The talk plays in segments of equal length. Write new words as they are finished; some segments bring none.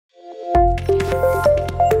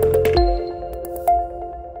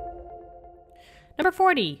Number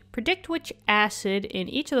 40, predict which acid in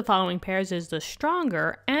each of the following pairs is the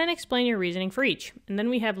stronger and explain your reasoning for each. And then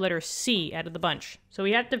we have letter C out of the bunch. So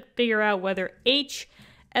we have to figure out whether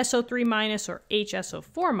HSO3 minus or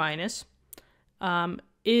HSO4 minus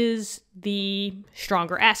is the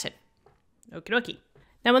stronger acid. Okie dokie.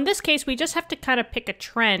 Now in this case, we just have to kind of pick a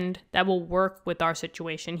trend that will work with our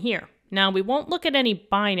situation here. Now we won't look at any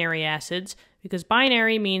binary acids because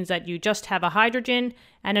binary means that you just have a hydrogen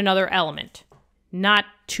and another element, not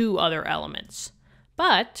two other elements.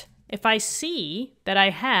 But if I see that I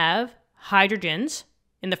have hydrogens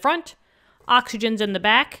in the front, oxygens in the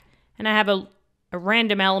back, and I have a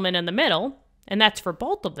random element in the middle, and that's for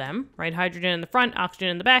both of them, right? Hydrogen in the front, oxygen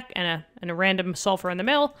in the back, and a random sulfur in the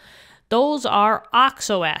middle, those are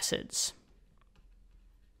oxoacids.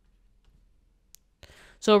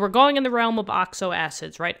 So we're going in the realm of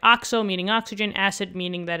oxoacids, right? Oxo meaning oxygen, acid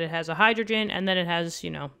meaning that it has a hydrogen, and then it has,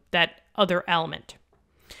 that other element.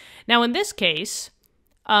 Now in this case,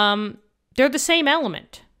 they're the same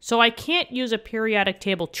element. So I can't use a periodic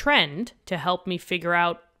table trend to help me figure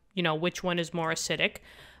out, which one is more acidic.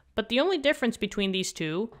 But the only difference between these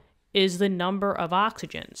two is the number of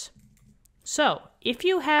oxygens. So if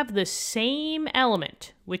you have the same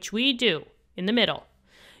element, which we do in the middle,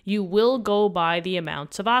 you will go by the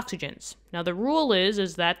amounts of oxygens. Now the rule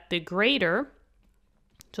is that the greater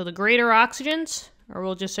oxygens, or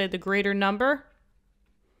we'll just say the greater number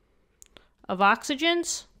of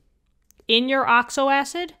oxygens in your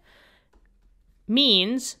oxoacid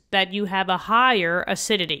means that you have a higher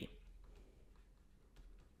acidity.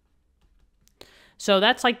 So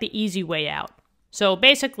that's like the easy way out. So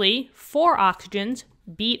basically, 4 oxygens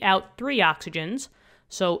beat out 3 oxygens.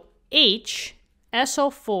 So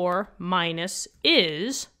HSO4 minus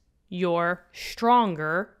is your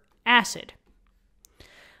stronger acid.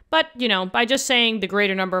 But, by just saying the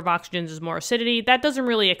greater number of oxygens is more acidity, that doesn't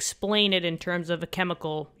really explain it in terms of a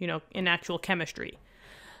chemical, in actual chemistry.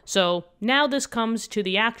 So now this comes to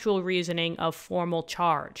the actual reasoning of formal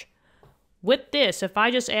charge. With this, if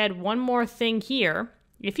I just add one more thing here,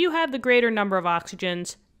 if you have the greater number of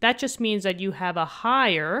oxygens, that just means that you have a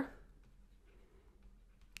higher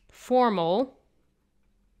formal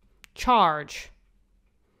charge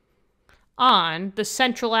on the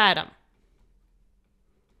central atom.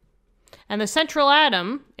 And the central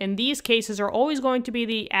atom, in these cases, are always going to be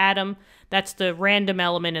the atom that's the random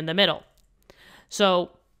element in the middle.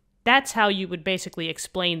 So that's how you would basically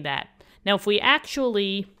explain that. Now, if we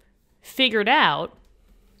actually figured out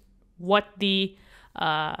what the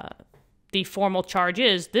formal charge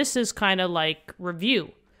is, this is kind of like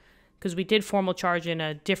review, because we did formal charge in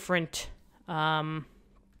a different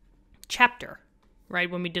chapter, right?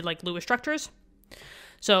 When we did like Lewis structures.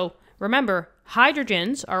 So remember,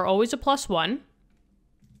 hydrogens are always a +1.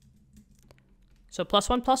 So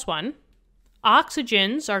 +1, +1.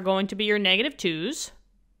 Oxygens are going to be your -2s.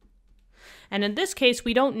 And in this case,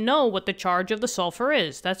 we don't know what the charge of the sulfur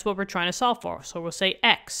is. That's what we're trying to solve for. So we'll say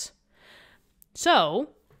X. So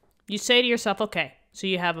you say to yourself, okay, so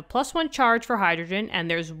you have a +1 charge for hydrogen, and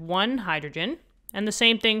there's 1 hydrogen. And the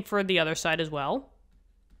same thing for the other side as well.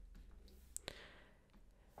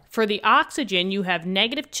 For the oxygen, you have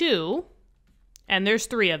 -2, and there's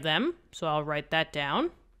 3 of them. So I'll write that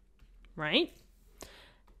down, right?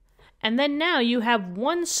 And then now you have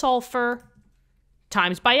 1 sulfur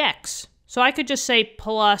times by X. So I could just say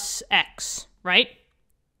plus X, right?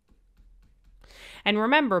 And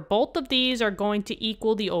remember, both of these are going to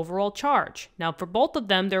equal the overall charge. Now, for both of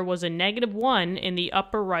them, there was a -1 in the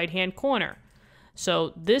upper right-hand corner.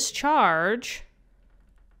 So this charge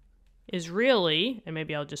is really, and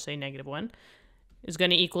maybe I'll just say -1, is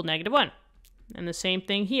going to equal -1. And the same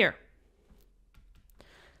thing here.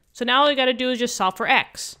 So now all we got to do is just solve for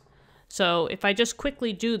X. So if I just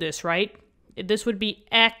quickly do this, right, this would be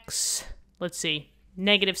X, let's see,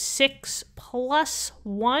 -6 plus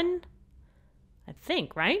 1, I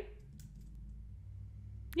think, right?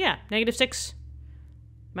 Yeah, -6.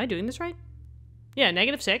 Am I doing this right? Yeah,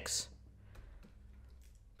 -6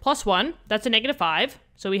 plus 1, that's a -5.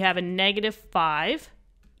 So we have a -5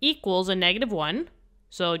 equals a -1.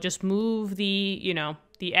 So just move the,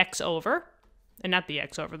 the X over, and not the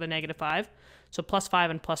X over, the -5. So +5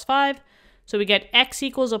 and +5. So we get X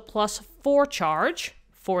equals a +4 charge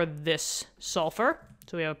for this sulfur.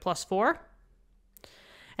 So we have a +4.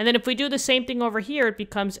 And then if we do the same thing over here, it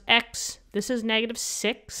becomes X. This is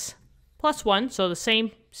 -6 plus 1, so the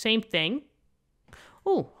same thing.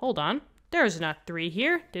 Oh, hold on. There's not 3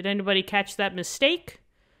 here. Did anybody catch that mistake?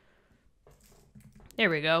 There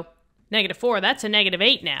we go. -4, that's a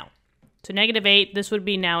 -8 now. So -8, this would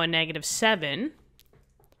be now a -7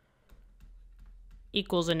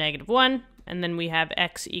 equals a -1. And then we have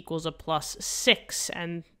x equals a +6.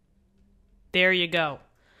 And there you go.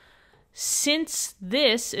 Since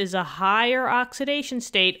this is a higher oxidation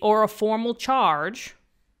state or a formal charge,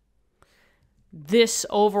 this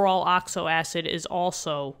overall oxoacid is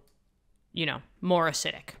also, more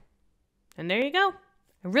acidic. And there you go.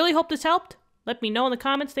 I really hope this helped. Let me know in the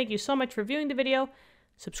comments. Thank you so much for viewing the video.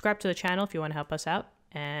 Subscribe to the channel if you want to help us out.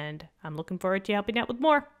 And I'm looking forward to helping out with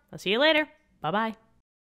more. I'll see you later. Bye-bye.